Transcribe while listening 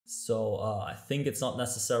So I think it's not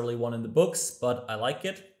necessarily one in the books, but I like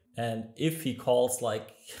it. And if he calls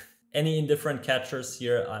like any indifferent catchers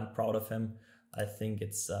here, I'm proud of him. I think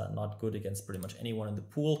it's not good against pretty much anyone in the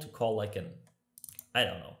pool to call like an, I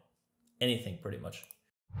don't know, anything pretty much.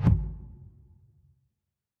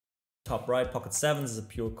 Top right, pocket sevens is a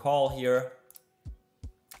pure call here.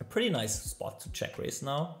 A pretty nice spot to check raise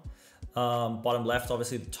now. Bottom left,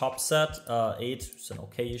 obviously the top set, 8 is an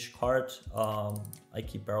okay-ish card. I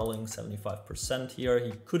keep barreling 75% here.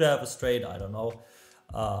 He could have a straight, I don't know.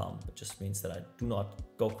 It just means that I do not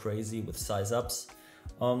go crazy with size ups.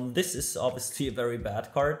 This is obviously a very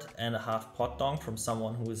bad card, and a half pot donk from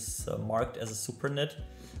someone who is marked as a super nit.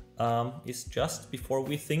 Is just before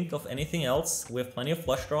we think of anything else. We have plenty of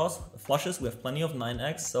flushes, we have plenty of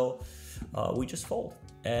 9x, so we just fold.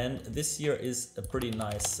 And this here is a pretty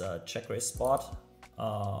nice check raise spot.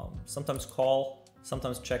 Sometimes call,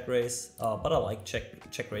 sometimes check raise, but I like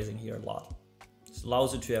check raising here a lot. This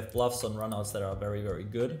allows you to have bluffs on runouts that are very, very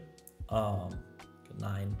good. Like a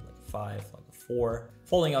 9, like a 5, like a 4.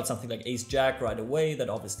 Folding out something like ace jack right away, that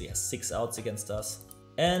obviously has 6 outs against us.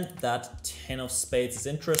 And that 10 of spades is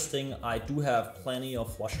interesting. I do have plenty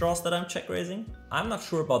of flush draws that I'm check raising. I'm not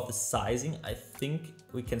sure about the sizing. I think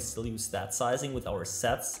we can still use that sizing with our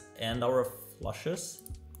sets and our flushes.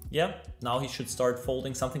 Yeah, now he should start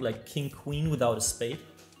folding something like king queen without a spade.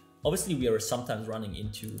 Obviously we are sometimes running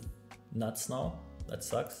into nuts now. That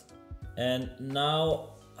sucks. And now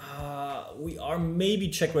we are maybe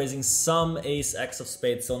check raising some ace x of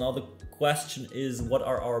spades. So now the question is, what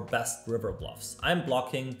are our best river bluffs? I'm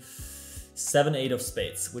blocking 7-8 of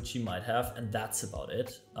spades, which you might have, and that's about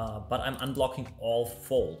it. But I'm unblocking all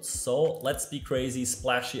folds. So let's be crazy,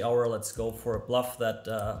 splashy hour. Let's go for a bluff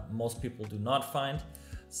that most people do not find.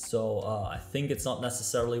 So I think it's not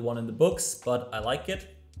necessarily one in the books, but I like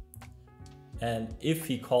it. And if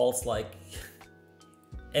he calls like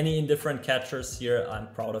any indifferent catchers here, I'm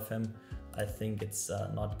proud of him. I think it's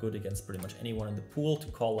not good against pretty much anyone in the pool to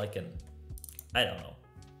call like an, I don't know,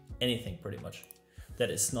 anything pretty much that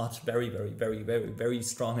is not very, very, very, very, very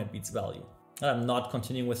strong and beats value. I'm not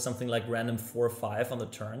continuing with something like random 4-5 on the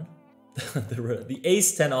turn. the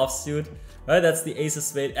ace 10 offsuit, right? That's the ace of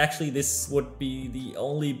spade. Actually, this would be the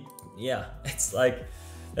only, yeah, it's like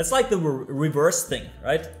the reverse thing,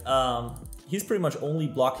 right? He's pretty much only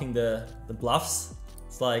blocking the bluffs.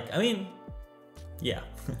 It's like, I mean, yeah.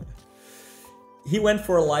 He went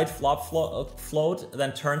for a light flop float,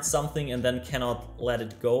 then turned something and then cannot let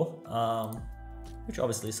it go, which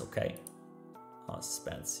obviously is okay.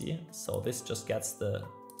 Fancy. So this just gets the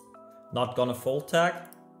not gonna fold tag.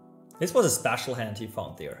 This was a special hand he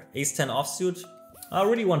found there. Ace 10 offsuit. I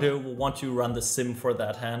really want to run the sim for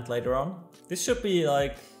that hand later on. This should be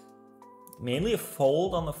like mainly a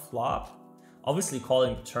fold on the flop. Obviously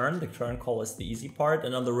calling the turn call is the easy part.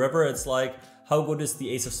 And on the river, it's like, how good is the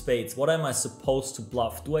ace of spades? What am I supposed to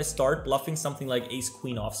bluff? Do I start bluffing something like ace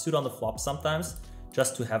queen offsuit on the flop sometimes,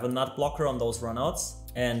 just to have a nut blocker on those runouts?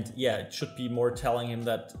 And yeah, it should be more telling him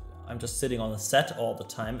that I'm just sitting on the set all the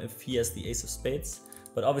time if he has the ace of spades.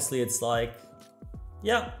 But obviously it's like,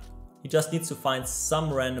 yeah, he just needs to find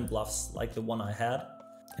some random bluffs like the one I had.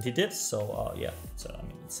 And he did, so yeah. So I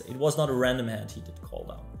mean, it was not a random hand he did call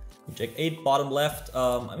down. Jack 8, bottom left.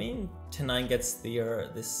 I mean, 10-9 gets there,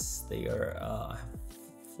 this there.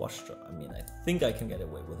 Flush draw. I mean, I think I can get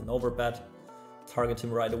away with an overbet. Target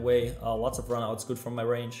him right away. Lots of runouts, good from my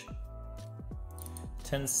range.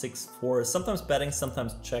 10-6-4. Sometimes betting,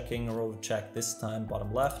 sometimes checking. Roll check this time,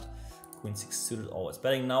 bottom left. Queen 6 suited, always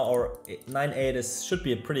betting. Now our 9-8 should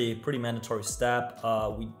be a pretty mandatory stab.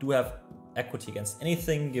 We do have equity against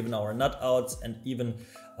anything given our nut outs, and even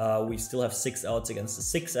we still have 6 outs against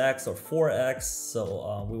the 6x or 4x,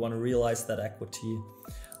 so we want to realize that equity.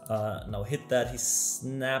 Now hit that, he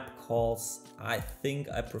snap calls. I think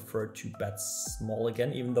I prefer to bet small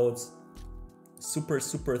again, even though it's super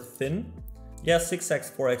thin. Yeah,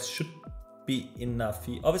 6x 4x should be enough.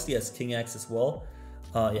 He obviously has king x as well.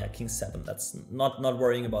 Yeah, king 7, that's not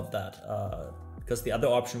worrying about that, because the other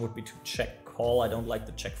option would be to check call. I don't like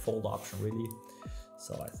the check fold option really.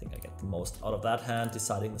 So I think I get the most out of that hand,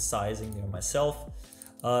 deciding the sizing there myself.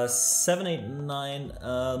 7, 8, 9,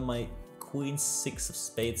 my queen 6 of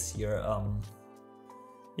spades here.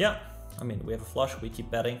 Yeah, I mean, we have a flush, we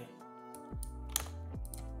keep betting.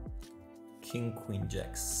 King, queen,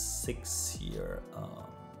 jack 6 here.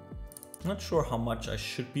 I'm not sure how much I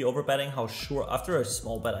should be overbetting. How sure, after a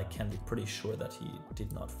small bet, I can be pretty sure that he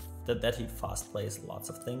did not, that he fast plays lots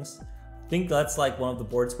of things. I think that's like one of the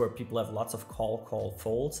boards where people have lots of call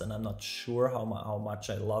folds, and I'm not sure how much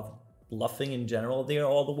I love bluffing in general there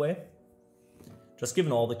all the way. just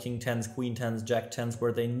given all the king 10s, queen 10s, jack 10s,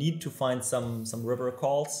 where they need to find some river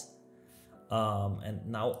calls. And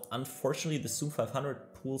now, unfortunately, the Zoom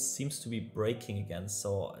 500 pool seems to be breaking again.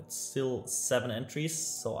 So it's still 7 entries,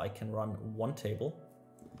 so I can run 1 table.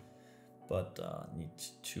 But need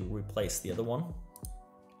to replace the other one.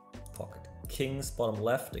 Pocket kings, bottom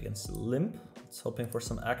left against limp. It's hoping for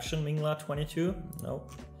some action. Mingla 22.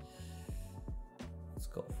 Nope. Let's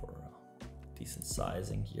go for decent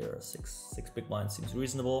sizing here. Six big blinds seems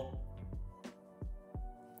reasonable.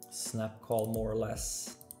 Snap call more or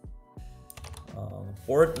less.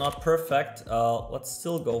 Board not perfect. Let's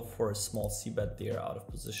still go for a small c-bet there, out of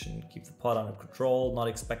position. Keep the pot under control. Not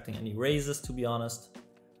expecting any raises, to be honest.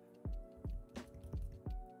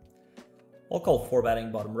 I'll call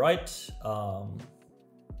 4-betting bottom right.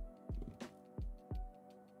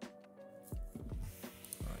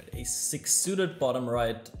 Ace-6 suited bottom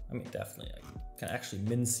right. I mean, definitely I can actually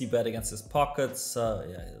min c-bet against his pockets.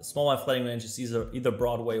 Yeah, small blind flatting range is either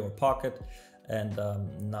Broadway or pocket. And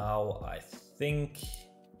now I think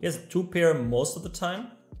he has a 2-pair most of the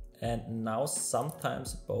time, and now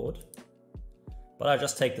sometimes both. But I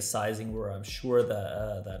just take the sizing where I'm sure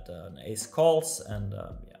that an ace calls, and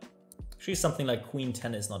yeah, actually something like queen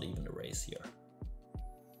 10 is not even a raise here.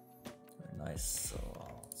 Very nice. So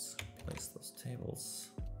let's place those tables.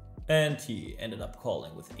 And he ended up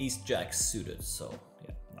calling with ace-jack suited, so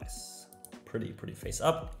yeah, nice. Pretty face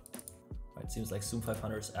up. Right, seems like Zoom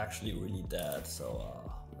 500 is actually really dead, so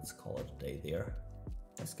let's call it a day there.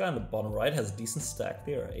 This guy on the bottom right has a decent stack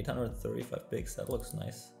there, 835 bigs, that looks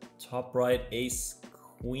nice. Top right,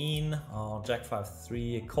 ace-queen, jack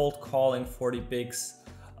 5-3, cold calling 40 bigs.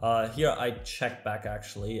 Here I check back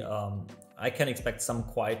actually. I can expect some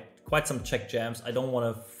quite some check jams. I don't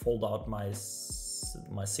want to fold out my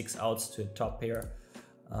 6 outs to a top pair.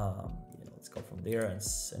 Let's go from there and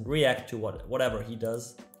react to whatever he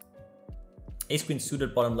does. Ace queen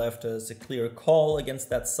suited bottom left is a clear call against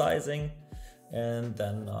that sizing. And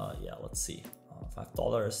then yeah, let's see,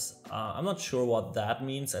 $5. I'm not sure what that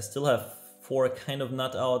means. I still have 4 kind of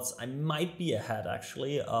nut outs. I might be ahead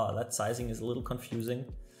actually. That sizing is a little confusing.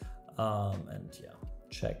 And yeah,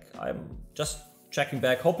 check. I'm just checking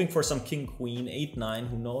back, hoping for some king queen, 8-9,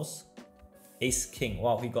 who knows. Ace king,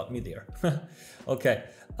 wow, he got me there. Okay,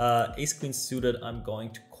 ace queen suited, I'm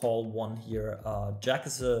going to call 1 here. Jack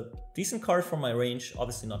is a decent card for my range,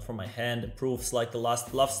 obviously not for my hand. Improves like the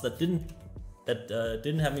last bluffs that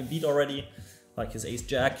didn't have me beat already, like his ace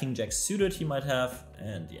jack, king jack suited he might have,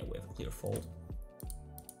 and yeah, we have a clear fold.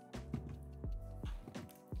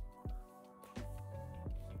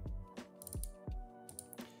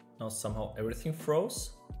 Now somehow everything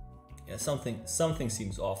froze. Yeah, something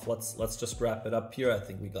seems off. Let's just wrap it up here. I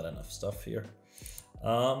think we got enough stuff here.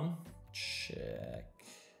 Check.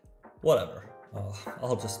 Whatever.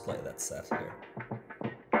 I'll just play that set here.